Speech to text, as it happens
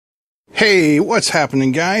Hey, what's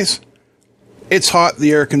happening, guys? It's hot,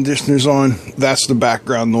 the air conditioner's on, that's the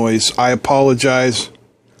background noise. I apologize,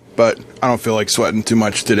 but I don't feel like sweating too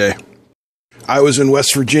much today. I was in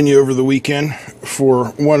West Virginia over the weekend for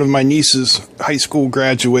one of my niece's high school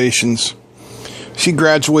graduations. She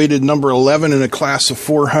graduated number 11 in a class of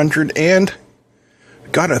 400 and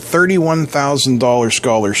got a $31,000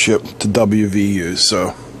 scholarship to WVU,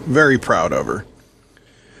 so very proud of her.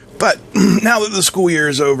 But now that the school year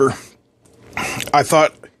is over, I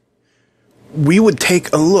thought we would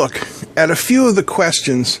take a look at a few of the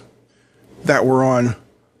questions that were on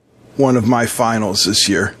one of my finals this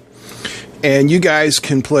year. And you guys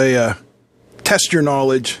can play test your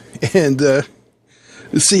knowledge and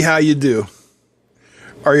see how you do.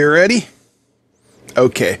 Are you ready?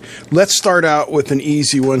 Okay, let's start out with an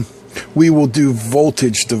easy one. We will do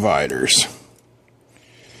voltage dividers.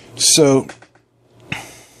 So,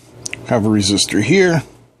 have a resistor here,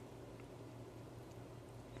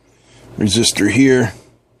 resistor here,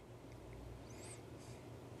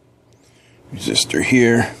 resistor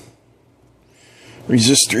here,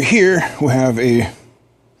 resistor here. We'll have a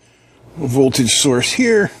voltage source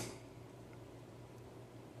here,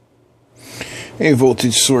 a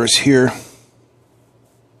voltage source here.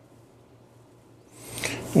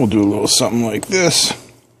 We'll do a little something like this.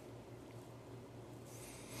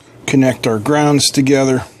 Connect our grounds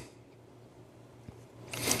together.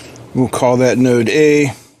 We'll call that node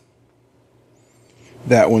A,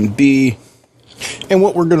 that one B. And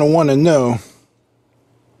what we're going to want to know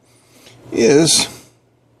is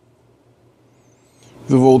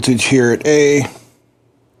the voltage here at A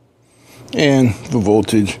and the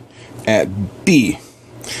voltage at B.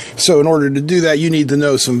 So in order to do that, you need to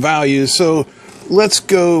know some values. So let's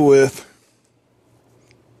go with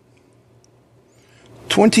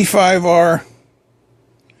 25R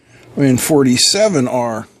and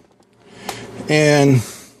 47R and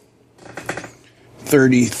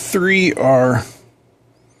 33R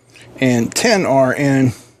and 10R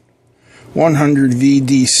and 100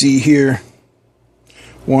 VDC here,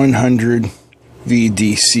 100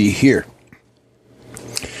 VDC here.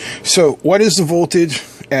 So what is the voltage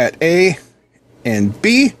at A and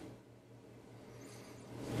B?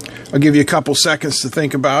 I'll give you a couple seconds to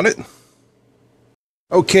think about it.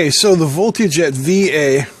 Okay, so the voltage at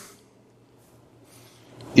VA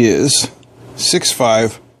is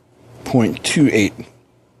 65.28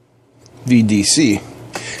 VDC.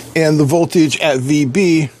 And the voltage at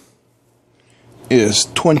VB is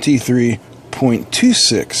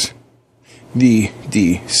 23.26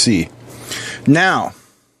 VDC. Now,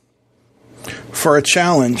 for a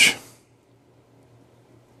challenge,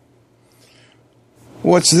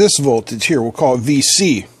 what's this voltage here? We'll call it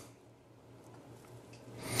VC.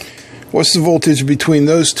 What's the voltage between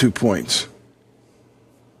those 2 points?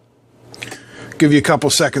 Give you a couple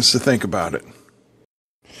seconds to think about it.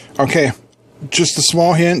 Okay, just a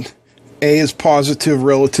small hint. A is positive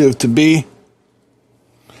relative to B.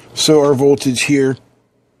 So our voltage here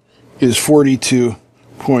is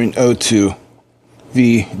 42.02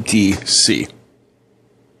 VDC.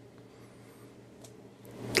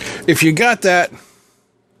 If you got that,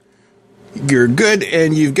 you're good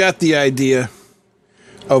and you've got the idea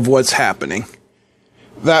of what's happening.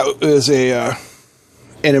 That is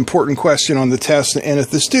an important question on the test, and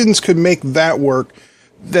if the students could make that work,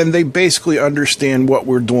 then they basically understand what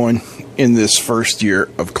we're doing in this first year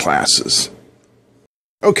of classes.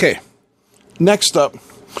 Okay, next up,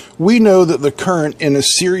 we know that the current in a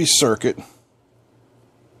series circuit,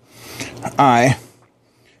 I,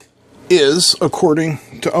 is, according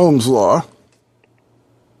to Ohm's law,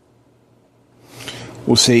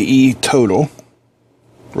 we'll say E total,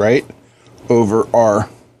 right, over R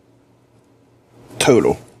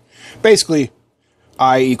total. Basically,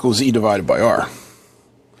 I equals E divided by R.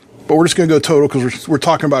 But we're just going to go total because we're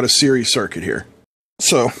talking about a series circuit here.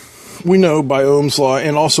 So, we know by Ohm's law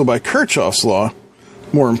and also by Kirchhoff's law,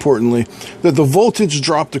 more importantly, that the voltage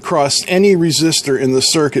dropped across any resistor in the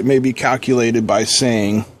circuit may be calculated by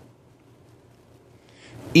saying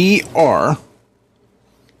ER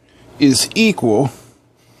is equal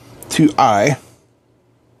to I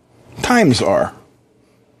times R.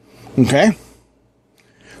 Okay?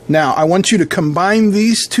 Now, I want you to combine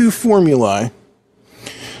these two formulae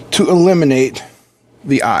to eliminate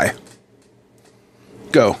the I.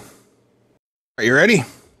 Go. Are you ready?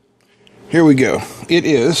 Here we go. It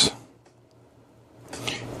is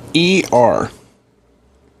ER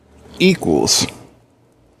equals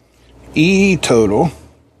E total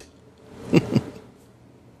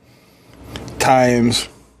times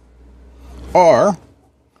R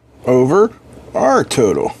over R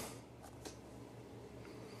total.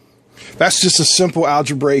 That's just a simple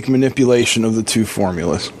algebraic manipulation of the two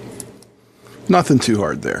formulas. Nothing too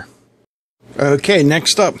hard there. Okay,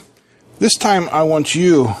 next up. This time I want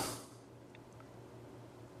you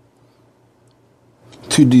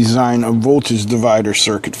to design a voltage divider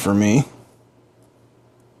circuit for me.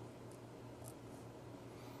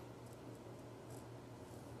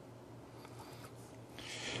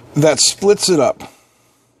 That splits it up.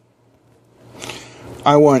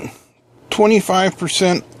 I want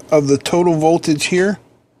 25% of the total voltage here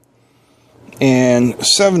and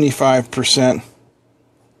 75%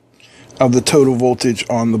 of the total voltage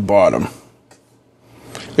on the bottom.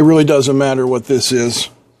 It really doesn't matter what this is.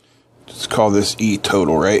 Let's call this E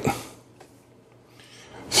total, right?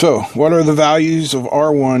 So, what are the values of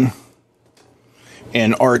R1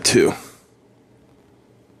 and R2?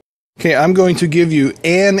 Okay, I'm going to give you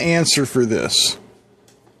an answer for this.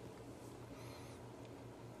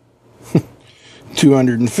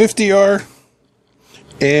 250R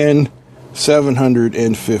and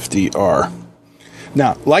 750R.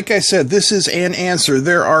 Now, like I said, this is an answer.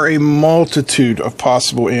 There are a multitude of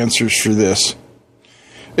possible answers for this.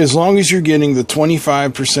 As long as you're getting the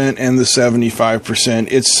 25% and the 75%,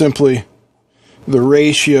 it's simply the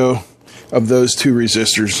ratio of those two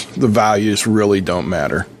resistors. The values really don't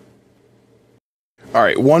matter. All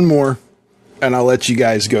right, one more, and I'll let you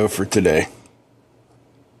guys go for today.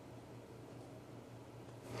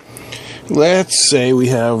 Let's say we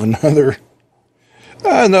have another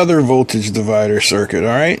voltage divider circuit, all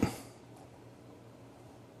right?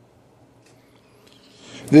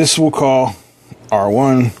 This we'll call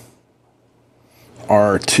R1,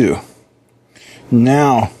 R2.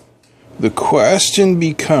 Now, the question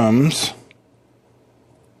becomes,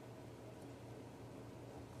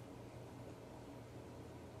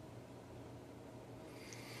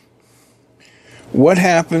 what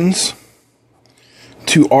happens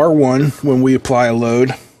to R1 when we apply a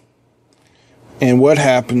load, and what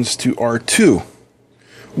happens to R2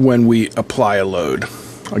 when we apply a load?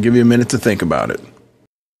 I'll give you a minute to think about it.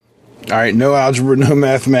 All right, no algebra, no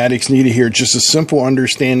mathematics needed here, just a simple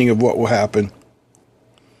understanding of what will happen.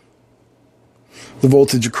 The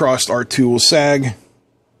voltage across R2 will sag,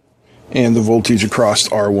 and the voltage across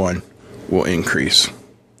R1 will increase.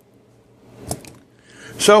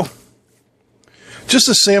 So, just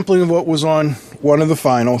a sampling of what was on one of the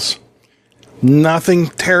finals. Nothing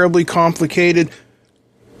terribly complicated.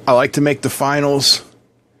 I like to make the finals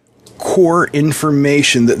core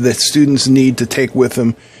information that the students need to take with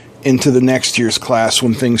them into the next year's class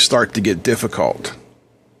when things start to get difficult.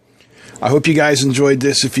 I hope you guys enjoyed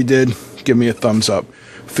this. If you did, give me a thumbs up.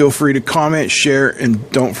 Feel free to comment, share, and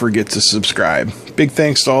don't forget to subscribe. Big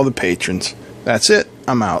thanks to all the patrons. That's it.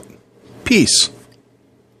 I'm out. Peace.